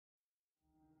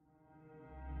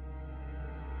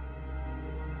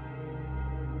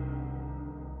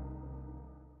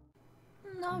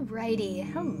Alrighty,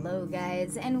 hello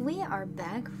guys, and we are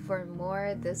back for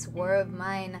more This War of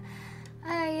Mine.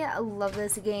 I love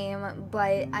this game,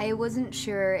 but I wasn't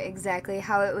sure exactly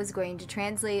how it was going to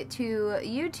translate to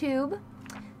YouTube.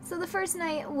 So the first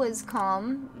night was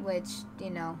calm, which, you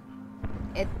know,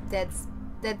 that's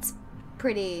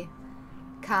pretty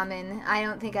common. I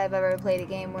don't think I've ever played a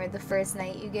game where the first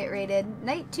night you get raided.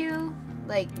 Night 2,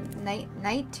 like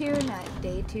night 2, not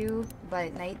day 2,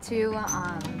 but night 2,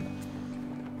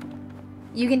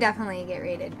 you can definitely get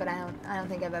raided, but I don't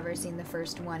think I've ever seen the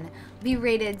first one be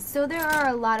raided. So there are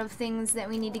a lot of things that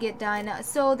we need to get done.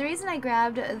 So the reason I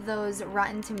grabbed those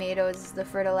rotten tomatoes, the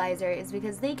fertilizer, is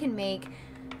because they can make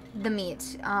the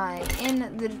meat.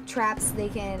 In the traps, they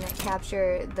can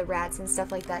capture the rats and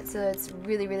stuff like that. So it's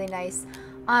really, really nice.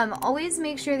 Always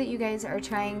make sure that you guys are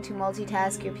trying to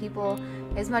multitask your people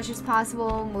as much as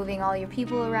possible, moving all your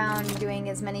people around, doing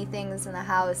as many things in the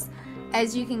house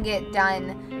as you can get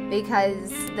done,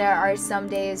 because there are some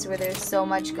days where there's so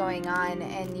much going on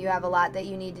and you have a lot that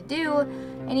you need to do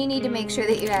and you need to make sure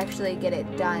that you actually get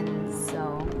it done.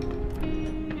 So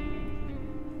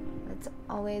that's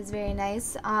always very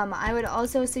nice. I would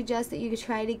also suggest that you could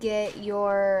try to get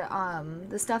your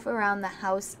the stuff around the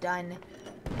house done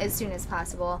as soon as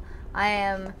possible. I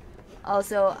am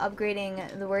also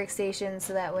upgrading the workstation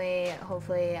so that way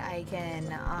hopefully I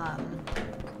can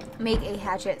make a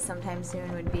hatchet sometime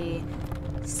soon. Would be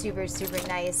super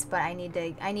nice, but I need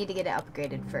to get it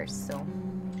upgraded first. So,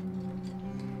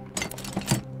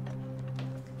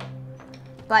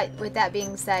 but with that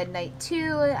being said, night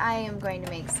 2, I am going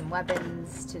to make some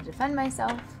weapons to defend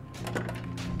myself,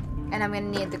 and I'm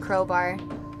going to need the crowbar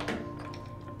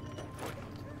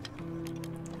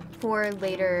for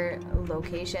later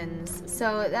locations.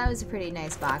 So that was a pretty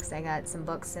nice box. I got some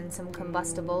books and some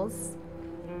combustibles.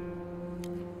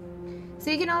 So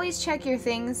you can always check your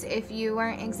things if you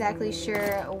weren't exactly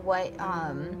sure what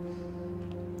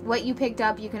you picked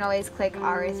up. You can always click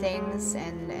our things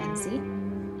and see.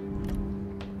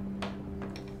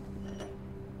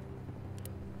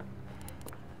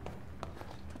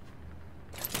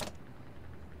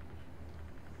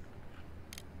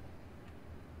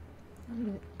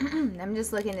 I'm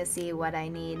just looking to see what I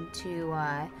need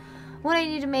to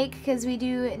make, because we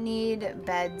do need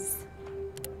beds.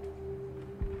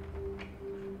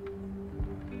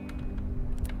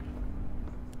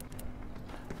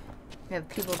 We have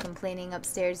people complaining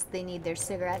upstairs they need their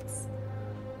cigarettes.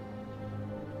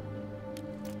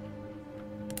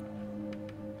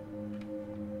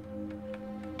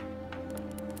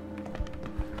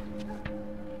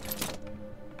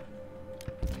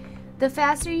 The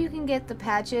faster you can get the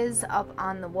patches up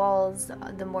on the walls,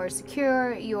 the more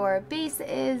secure your base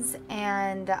is,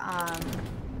 and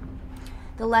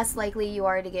the less likely you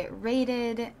are to get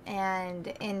raided, and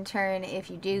in turn,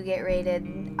 if you do get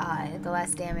raided, the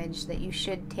less damage that you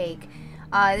should take.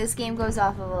 This game goes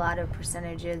off of a lot of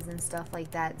percentages and stuff like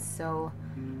that, so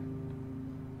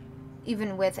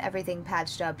even with everything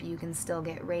patched up, you can still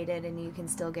get raided and you can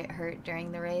still get hurt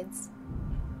during the raids.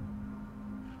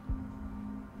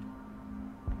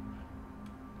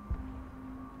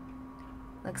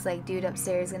 Looks like dude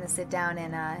upstairs is gonna sit down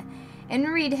and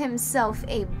read himself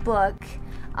a book.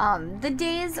 The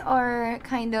days are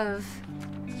kind of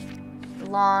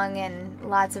long and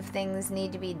lots of things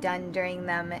need to be done during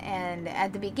them, and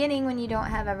at the beginning when you don't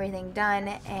have everything done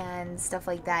and stuff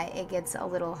like that, it gets a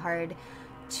little hard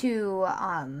to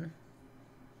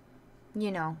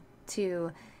you know,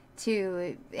 to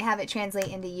have it translate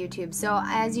into YouTube. So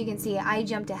as you can see, I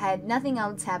jumped ahead. Nothing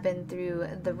else happened through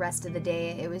the rest of the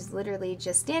day. It was literally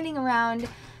just standing around.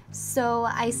 So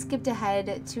I skipped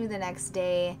ahead to the next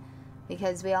day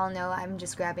because we all know I'm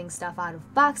just grabbing stuff out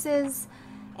of boxes.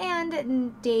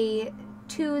 And day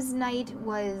 2's night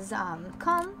was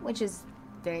calm, which is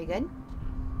very good.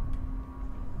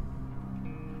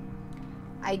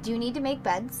 I do need to make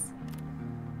beds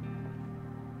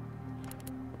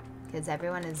because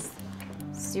everyone is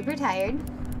super tired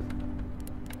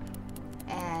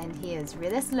and he is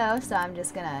really slow, so I'm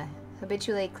just gonna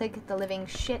habitually click the living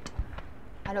shit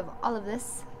out of all of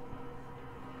this.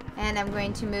 And I'm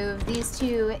going to move these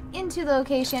two into the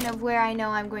location of where I know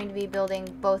I'm going to be building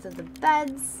both of the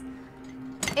beds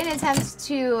in attempts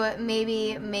to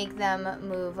maybe make them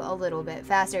move a little bit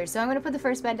faster. So I'm going to put the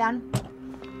first bed down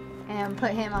and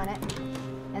put him on it.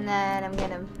 And then I'm going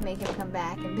to make him come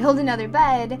back and build another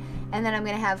bed. And then I'm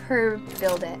going to have her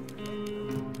build it.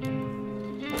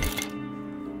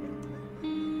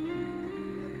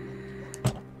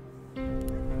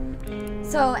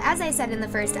 So, as I said in the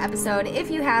first episode,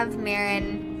 if you have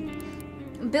Marin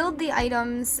build the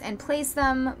items and place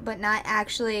them, but not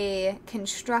actually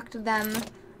construct them.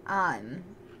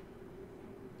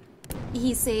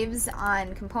 He saves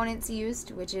on components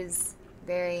used, which is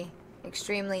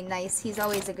extremely nice. He's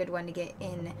always a good one to get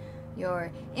in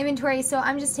your inventory. So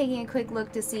I'm just taking a quick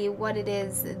look to see what it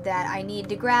is that I need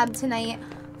to grab tonight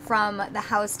from the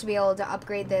house to be able to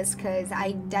upgrade this, because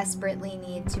I desperately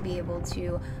need to be able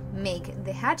to make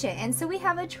the hatchet. And so we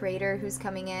have a trader who's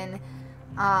coming in.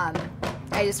 I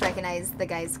just recognize the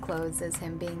guy's clothes as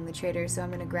him being the trader, so I'm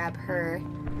going to grab her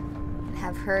and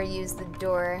have her use the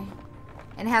door.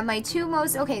 And have my two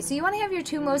most... Okay, so you want to have your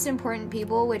two most important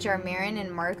people, which are Marin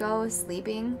and Marco,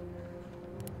 sleeping.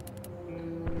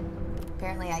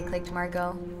 Apparently I clicked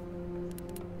Marco.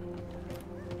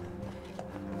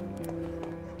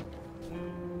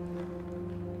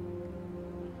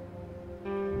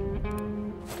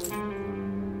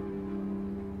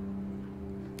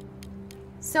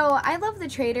 So I love the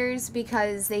traders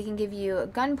because they can give you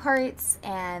gun parts,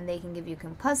 and they can give you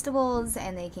combustibles,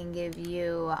 and they can give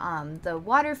you the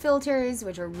water filters,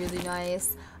 which are really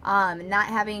nice. Not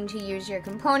having to use your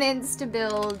components to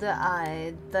build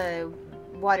the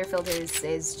water filters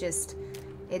is just,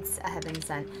 it's a heaven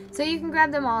sent. So you can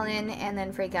grab them all in and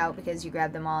then freak out because you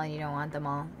grabbed them all and you don't want them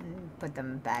all, and put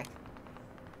them back.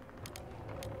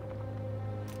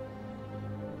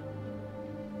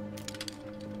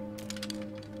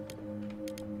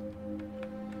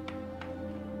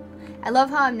 I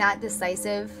love how I'm not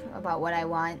decisive about what I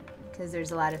want, because there's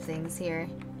a lot of things here.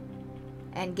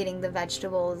 And getting the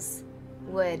vegetables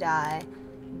would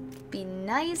be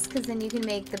nice, because then you can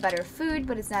make the better food,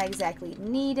 but it's not exactly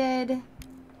needed.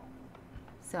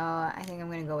 So I think I'm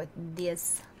going to go with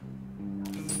this.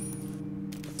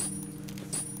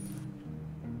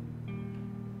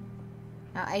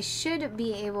 Now I should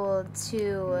be able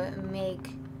to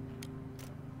make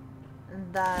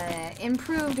the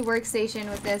improved workstation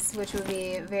with this, which would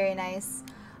be very nice.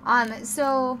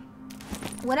 So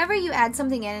whenever you add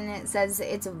something in and it says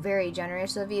it's very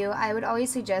generous of you, I would always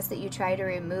suggest that you try to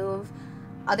remove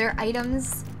other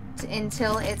items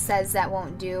until it says that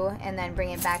won't do, and then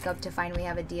bring it back up to find we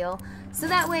have a deal. So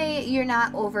that way you're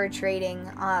not over trading.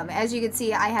 As you can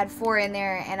see, I had 4 in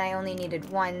there and I only needed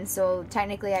 1, so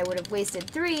technically I would have wasted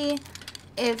 3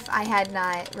 if I had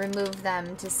not removed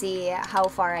them to see how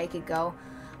far I could go.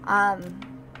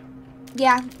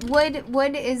 Yeah,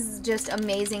 wood is just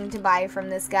amazing to buy from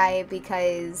this guy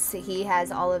because he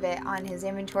has all of it on his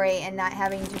inventory, and not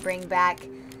having to bring back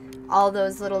all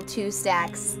those little 2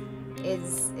 stacks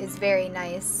is very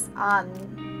nice.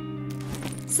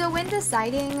 So when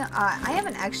deciding, I have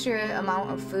an extra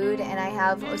amount of food and I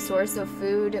have a source of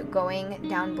food going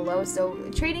down below, so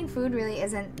trading food really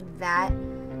isn't that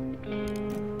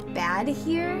bad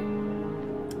here.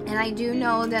 And I do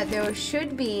know that there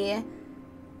should be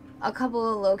a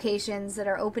couple of locations that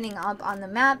are opening up on the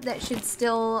map that should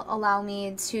still allow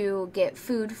me to get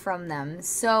food from them.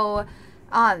 So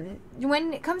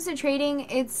when it comes to trading,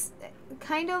 it's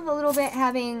kind of a little bit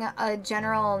having a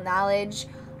general knowledge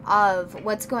of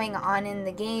what's going on in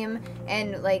the game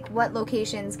and like what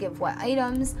locations give what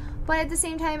items, but at the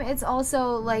same time it's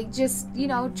also like just, you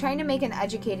know, trying to make an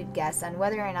educated guess on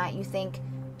whether or not you think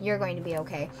you're going to be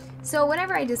okay. So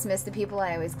whenever I dismiss the people,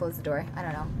 I always close the door. I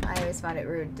don't know, I always found it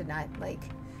rude to not like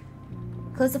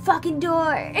close the fucking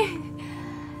door.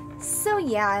 So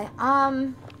yeah,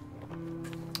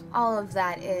 all of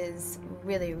that is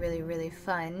really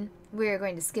fun. We're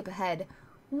going to skip ahead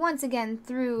once again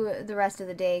through the rest of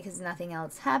the day because nothing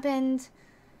else happened,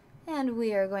 and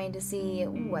we are going to see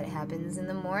what happens in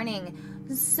the morning.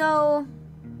 So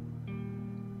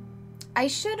I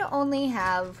should only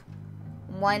have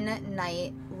 1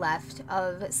 night left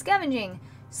of scavenging,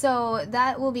 so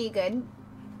that will be good.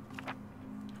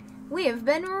 We have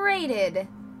been raided.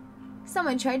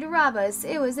 Someone tried to rob us.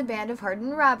 It was a band of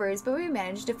hardened robbers, but we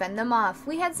managed to fend them off.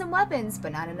 We had some weapons,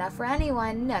 but not enough for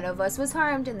anyone. None of us was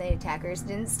harmed, and the attackers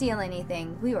didn't steal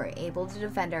anything. We were able to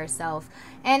defend ourselves.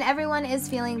 And everyone is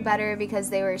feeling better because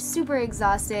they were super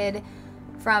exhausted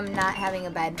from not having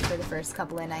a bed for the first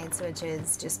couple of nights, which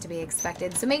is just to be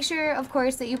expected. So make sure, of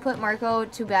course, that you put Marco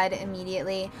to bed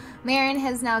immediately. Marin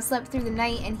has now slept through the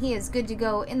night, and he is good to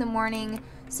go in the morning.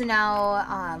 So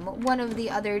now one of the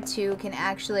other 2 can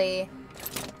actually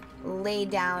lay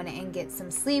down and get some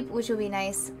sleep, which will be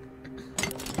nice.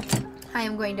 I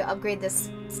am going to upgrade this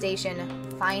station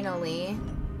finally.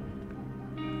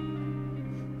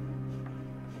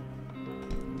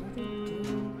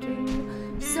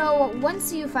 So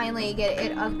once you finally get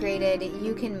it upgraded,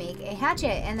 you can make a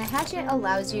hatchet, and the hatchet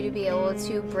allows you to be able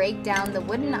to break down the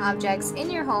wooden objects in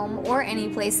your home or any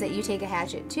place that you take a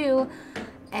hatchet to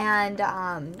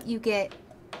and you get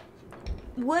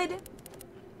wood,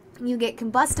 you get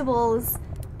combustibles,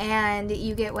 and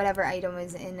you get whatever item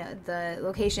is in the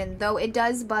location. Though it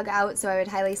does bug out, so I would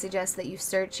highly suggest that you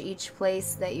search each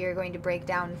place that you're going to break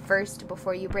down first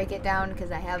before you break it down,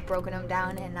 because I have broken them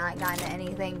down and not gotten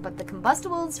anything but the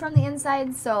combustibles from the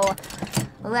inside. So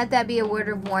let that be a word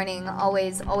of warning.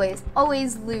 Always, always,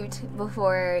 always loot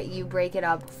before you break it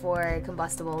up for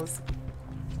combustibles.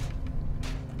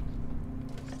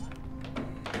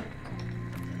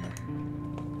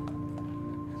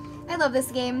 I love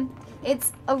this game.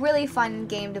 It's a really fun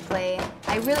game to play.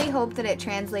 I really hope that it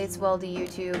translates well to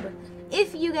YouTube.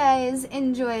 If you guys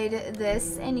enjoyed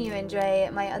this and you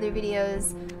enjoy my other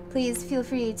videos, please feel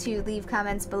free to leave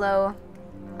comments below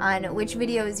on which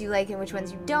videos you like and which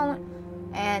ones you don't.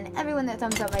 And everyone that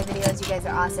thumbs up my videos, you guys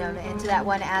are awesome. And to that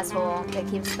one asshole that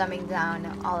keeps thumbing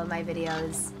down all of my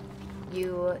videos,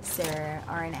 you, sir,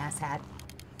 are an asshat.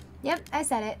 Yep, I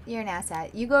said it. You're an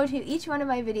asshat. You go to each one of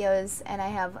my videos, and I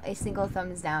have a single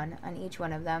thumbs down on each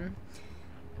one of them.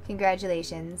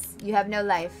 Congratulations. You have no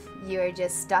life. You are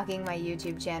just stalking my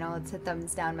YouTube channel to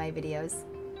thumbs down my videos.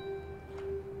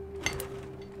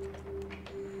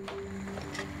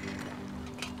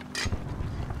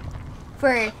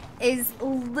 For as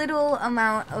little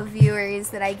amount of viewers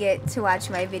that I get to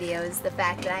watch my videos, the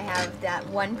fact that I have that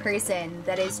one person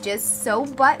that is just so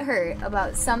butthurt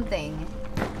about something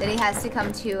that he has to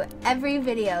come to every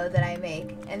video that I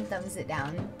make and thumbs it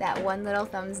down. That one little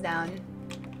thumbs down.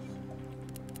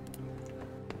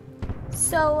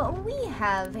 So we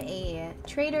have a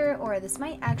trader, or this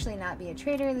might actually not be a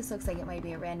trader. This looks like it might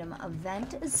be a random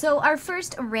event. So our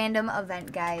first random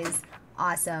event, guys.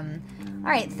 Awesome.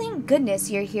 Alright, thank goodness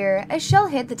you're here. A shell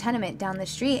hit the tenement down the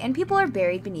street and people are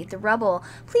buried beneath the rubble.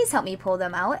 Please help me pull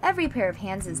them out. Every pair of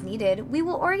hands is needed. We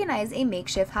will organize a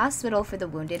makeshift hospital for the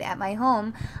wounded at my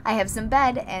home. I have some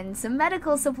bed and some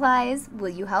medical supplies. Will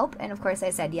you help? And of course I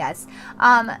said yes.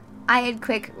 I had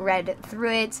quick read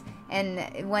through it,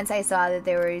 and once I saw that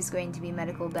there was going to be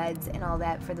medical beds and all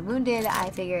that for the wounded, I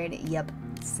figured, yep,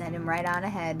 send him right on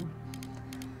ahead.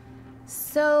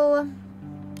 So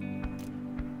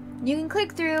you can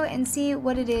click through and see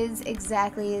what it is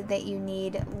exactly that you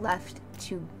need left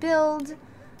to build.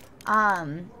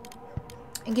 And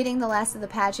getting the last of the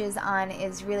patches on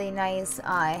is really nice.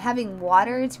 Having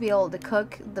water to be able to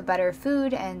cook the better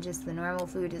food and just the normal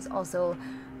food is also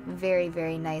very,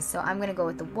 very nice. So I'm going to go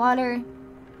with the water.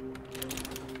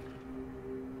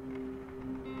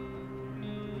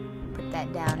 Put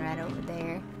that down right over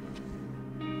there.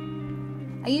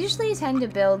 I usually tend to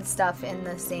build stuff in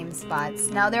the same spots.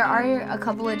 Now there are a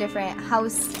couple of different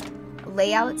house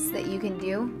layouts that you can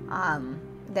do,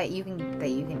 that you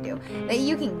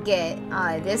can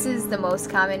get. This is the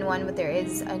most common one, but there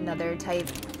is another type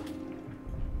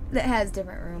that has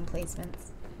different room placements.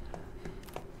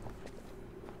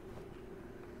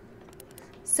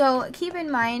 So keep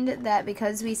in mind that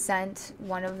because we sent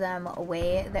one of them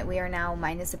away, that we are now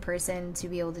minus a person to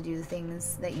be able to do the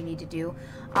things that you need to do.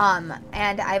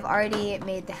 And I've already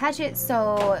made the hatchet,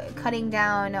 so cutting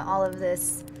down all of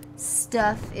this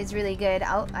stuff is really good.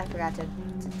 Oh, I forgot to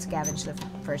scavenge the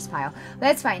first pile, but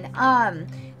that's fine.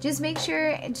 Just make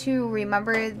sure to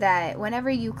remember that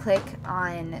whenever you click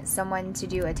on someone to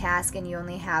do a task and you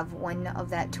only have one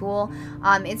of that tool,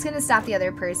 it's going to stop the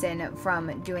other person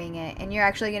from doing it, and you're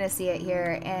actually going to see it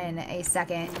here in a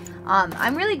second.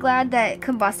 I'm really glad that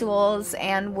combustibles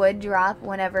and wood drop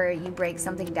whenever you break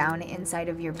something down inside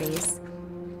of your base.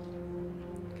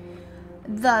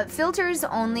 The filters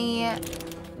only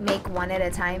make one at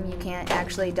a time. You can't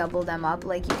actually double them up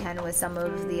like you can with some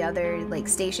of the other like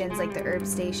stations, like the herb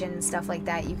station, stuff like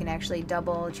that. You can actually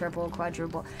double, triple,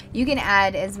 quadruple. You can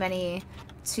add as many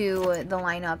to the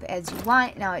lineup as you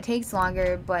want. Now it takes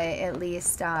longer, but at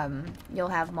least you'll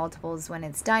have multiples when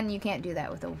it's done. You can't do that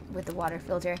with the water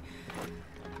filter.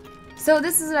 So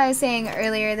this is what I was saying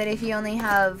earlier, that if you only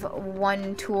have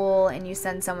one tool and you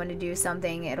send someone to do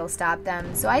something, it'll stop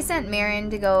them. So I sent Marin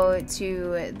to go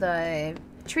to the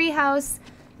treehouse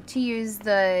to use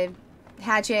the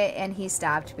hatchet, and he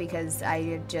stopped because I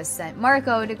had just sent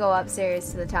Marco to go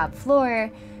upstairs to the top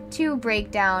floor to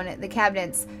break down the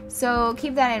cabinets. So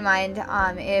keep that in mind.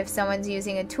 If someone's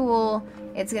using a tool,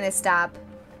 it's gonna stop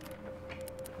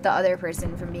the other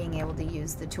person from being able to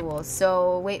use the tool.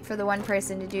 So wait for the one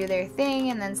person to do their thing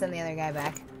and then send the other guy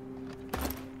back.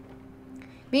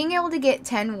 Being able to get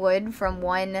 10 wood from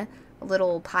one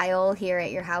little pile here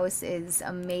at your house is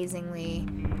amazingly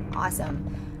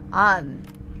awesome.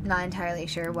 Not entirely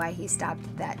sure why he stopped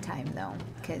at that time though,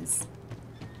 because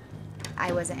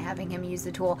I wasn't having him use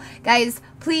the tool. Guys,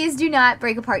 please do not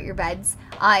break apart your beds.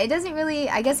 It doesn't really,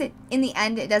 I guess in the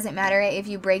end, it doesn't matter if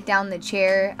you break down the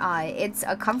chair. It's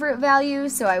a comfort value,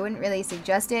 so I wouldn't really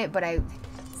suggest it, but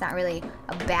it's not really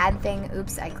a bad thing.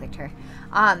 Oops, I clicked her.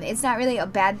 It's not really a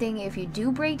bad thing if you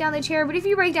do break down the chair, but if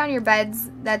you break down your beds,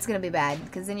 that's going to be bad,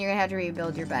 because then you're going to have to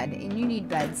rebuild your bed, and you need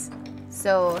beds.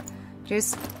 So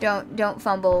just don't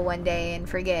fumble one day and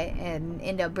forget and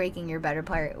end up breaking your bed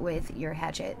apart with your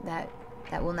hatchet. That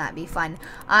will not be fun.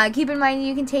 Keep in mind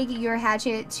you can take your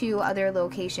hatchet to other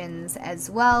locations as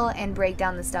well and break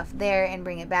down the stuff there and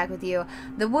bring it back with you.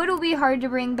 The wood will be hard to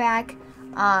bring back,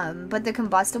 but the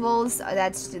combustibles,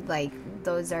 that's like,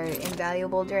 those are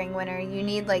invaluable during winter. You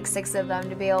need like 6 of them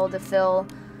to be able to fill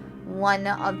one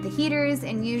of the heaters,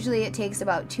 and usually it takes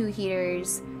about 2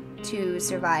 heaters to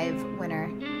survive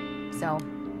winter. So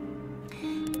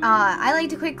I like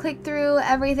to quick click through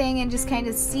everything and just kind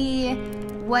of see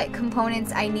what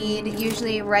components I need,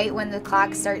 usually right when the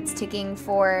clock starts ticking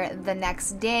for the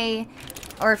next day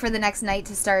or for the next night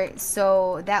to start,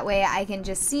 so that way I can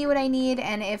just see what I need,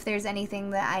 and if there's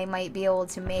anything that I might be able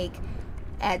to make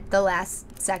at the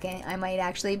last second, I might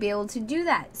actually be able to do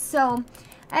that. So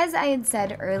as I had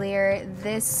said earlier,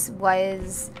 this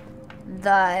was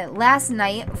the last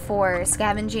night for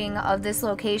scavenging of this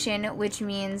location, which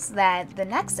means that the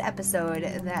next episode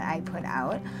that I put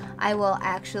out, I will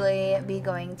actually be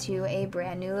going to a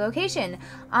brand new location.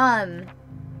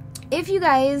 If you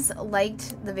guys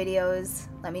liked the videos,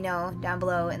 let me know down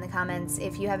below in the comments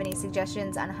if you have any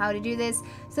suggestions on how to do this,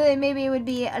 so that maybe it would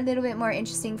be a little bit more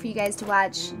interesting for you guys to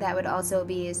watch. That would also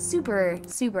be super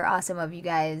awesome of you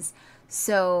guys.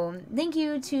 So thank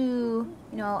you to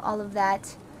all of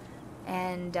that,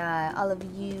 and all of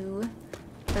you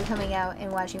for coming out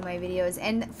and watching my videos.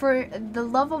 And for the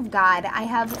love of God, I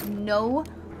have no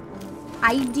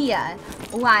idea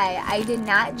why I did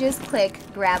not just click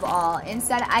grab all.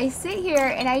 Instead, I sit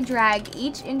here and I drag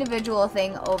each individual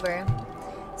thing over.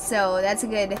 So that's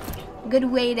a good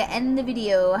way to end the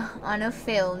video on a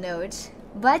fail note.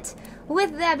 But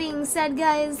with that being said,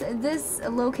 guys, this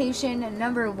location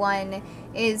number 1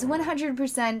 is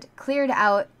 100% cleared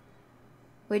out,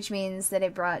 which means that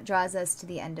it draws us to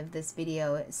the end of this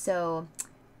video. So,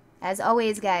 as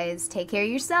always, guys, take care of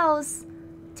yourselves,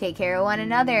 take care of one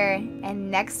another, and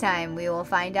next time we will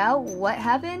find out what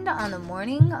happened on the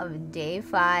morning of day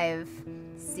 5.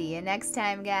 See you next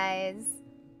time, guys.